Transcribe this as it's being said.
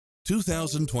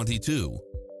2022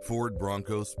 Ford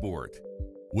Bronco Sport.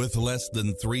 With less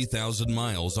than 3,000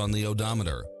 miles on the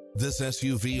odometer, this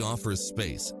SUV offers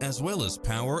space as well as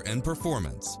power and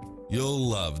performance. You'll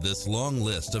love this long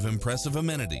list of impressive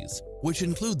amenities, which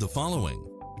include the following: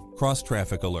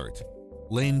 cross-traffic alert,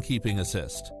 lane keeping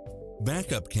assist,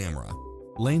 backup camera,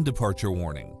 lane departure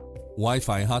warning,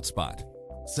 Wi-Fi hotspot,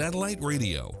 satellite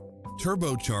radio,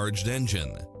 turbocharged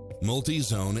engine,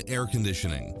 multi-zone air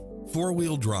conditioning,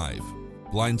 four-wheel drive,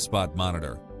 blind spot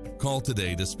monitor. Call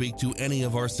today to speak to any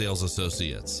of our sales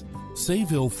associates.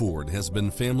 Sayville Ford has been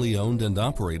family-owned and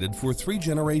operated for 3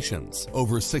 generations,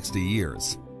 over 60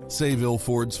 years. Sayville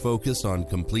Ford's focus on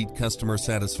complete customer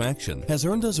satisfaction has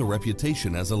earned us a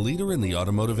reputation as a leader in the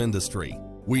automotive industry.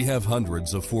 We have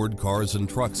hundreds of Ford cars and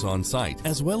trucks on site,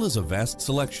 as well as a vast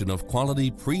selection of quality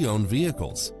pre-owned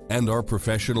vehicles. And our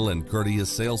professional and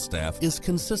courteous sales staff is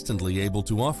consistently able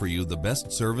to offer you the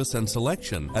best service and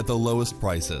selection at the lowest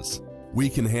prices. We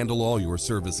can handle all your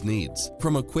service needs,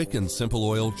 from a quick and simple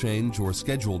oil change or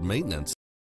scheduled maintenance